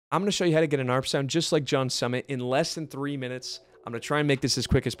I'm going to show you how to get an ARP sound just like John Summit in less than 3 minutes. I'm going to try and make this as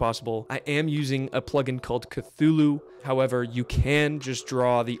quick as possible. I am using a plugin called Cthulhu. However, you can just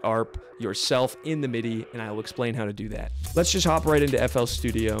draw the ARP yourself in the MIDI, and I will explain how to do that. Let's just hop right into FL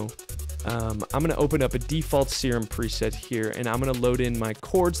Studio. I'm going to open up a default Serum preset here, and I'm going to load in my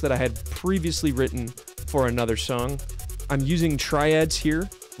chords that I had previously written for another song. I'm using triads here,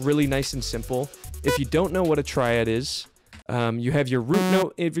 really nice and simple. If you don't know what a triad is, you have your root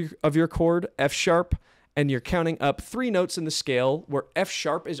note of your chord, F sharp, and you're counting up 3 notes in the scale where F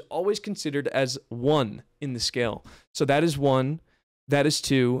sharp is always considered as 1 in the scale. So that is 1, that is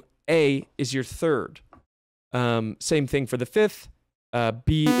 2, A is your 3rd. Same thing for the 5th.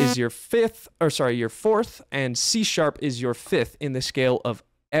 B is your 4th, and C sharp is your 5th in the scale of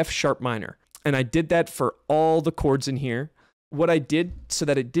F sharp minor. And I did that for all the chords in here. What I did so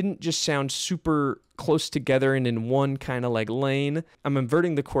that it didn't just sound super close together and in one kind of like lane, I'm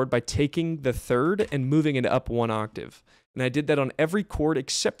inverting the chord by taking the 3rd and moving it up 1 octave. And I did that on every chord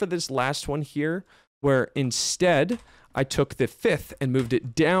except for this last one here, where instead I took the 5th and moved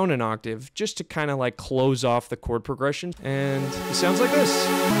it down 1 octave just to kind of like close off the chord progression. And it sounds like this.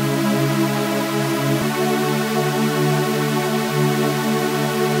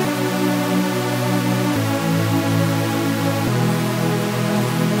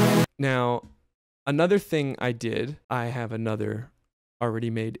 Now, another thing I did, I have another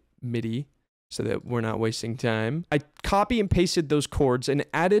already made MIDI so that we're not wasting time. I copy and pasted those chords and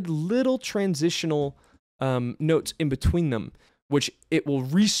added little transitional notes in between them, which it will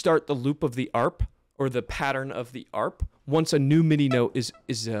restart the loop of the ARP or the pattern of the ARP once a new MIDI note is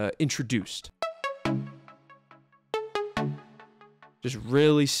introduced. Just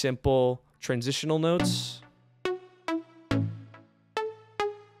really simple transitional notes.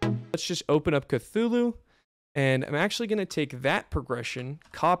 Let's just open up Cthulhu, and I'm actually going to take that progression,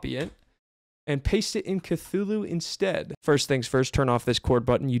 copy it, and paste it in Cthulhu instead. First things first, turn off this chord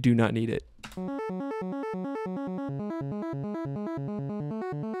button. You do not need it.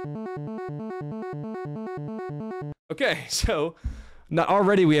 Okay, so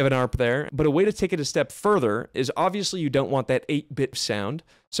already we have an ARP there, but a way to take it a step further is obviously you don't want that 8-bit sound.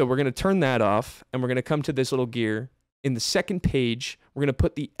 So we're going to turn that off, and we're going to come to this little gear. In the second page, we're going to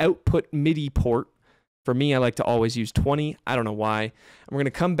put the output MIDI port. For me, I like to always use 20. I don't know why. And we're going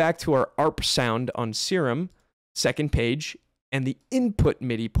to come back to our ARP sound on Serum, second page, and the input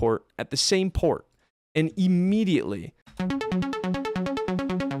MIDI port at the same port. And immediately,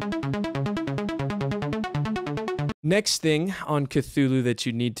 next thing on Cthulhu that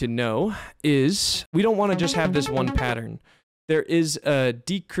you need to know is we don't want to just have this one pattern. There is a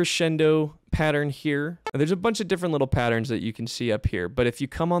decrescendo pattern here. There's a bunch of different little patterns that you can see up here, but if you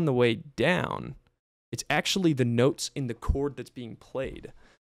come on the way down, it's actually the notes in the chord that's being played.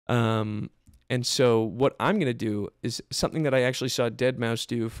 And so what I'm going to do is something that I actually saw Deadmau5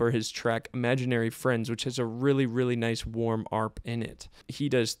 do for his track Imaginary Friends, which has a really, really nice warm ARP in it. He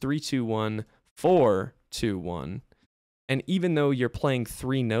does 3-2-1, 4-2-1. And even though you're playing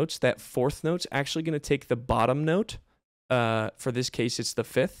 3 notes, that 4th note's actually going to take the bottom note. For this case, it's the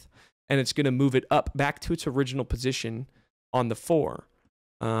 5th. And it's going to move it up back to its original position on the 4.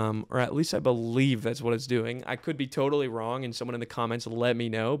 Or at least I believe that's what it's doing. I could be totally wrong, and someone in the comments will let me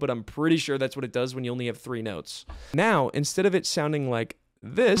know, but I'm pretty sure that's what it does when you only have 3 notes. Now, instead of it sounding like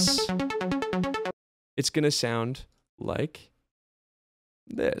this, it's going to sound like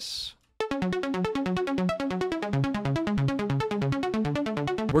this.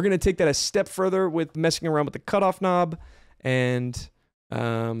 We're going to take that a step further with messing around with the cutoff knob and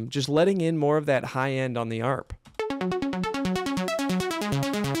just letting in more of that high end on the ARP.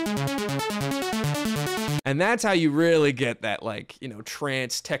 And that's how you really get that, like, you know,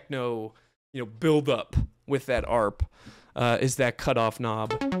 trance, techno, you know, build up with that ARP, is that cutoff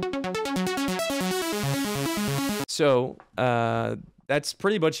knob. So that's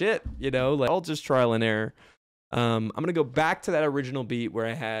pretty much it, you know, like all just trial and error. I'm going to go back to that original beat where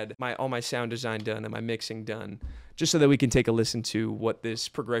I had all my sound design done and my mixing done, just so that we can take a listen to what this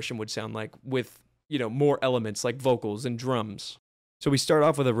progression would sound like with, you know, more elements like vocals and drums. So we start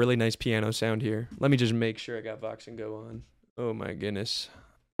off with a really nice piano sound here. Let me just make sure I got Vox and Go on. Oh my goodness.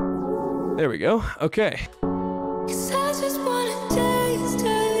 There we go. Okay. This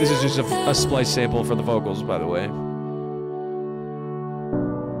is just a splice sample for the vocals, by the way.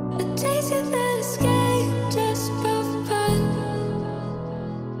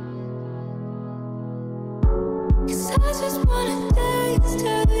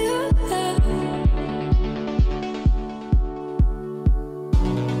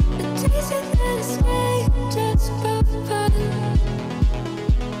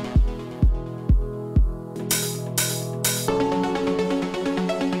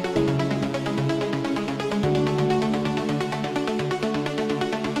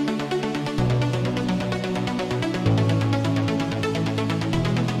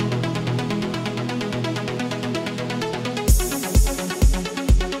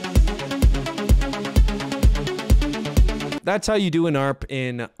 that's how you do an ARP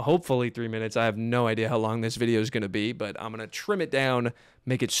in hopefully 3 minutes. I have no idea how long this video is going to be, but I'm going to trim it down,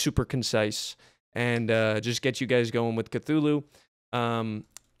 make it super concise, and just get you guys going with Cthulhu.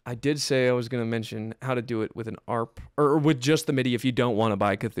 I did say I was going to mention how to do it with an ARP, or with just the MIDI if you don't want to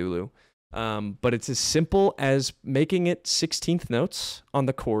buy Cthulhu. But it's as simple as making it 16th notes on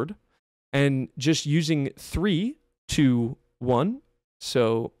the chord and just using 3, 2, 1.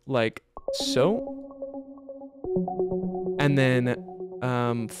 So like so. And then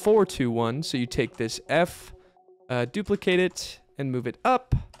 4, 2, 1. So you take this F, duplicate it, and move it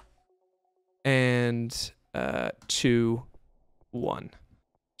up. And 2, 1.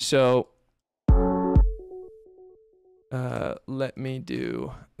 So let me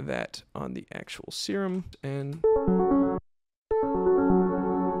do that on the actual serum, and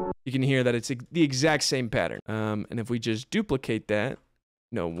you can hear that it's the exact same pattern. And if we just duplicate that,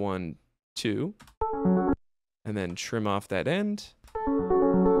 1, 2, and then trim off that end,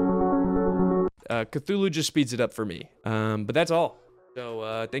 Cthulhu just speeds it up for me. But that's all.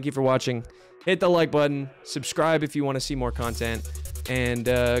 So thank you for watching. Hit the like button, subscribe if you want to see more content, and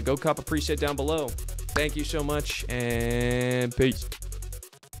go cop a preset down below. Thank you so much, and peace.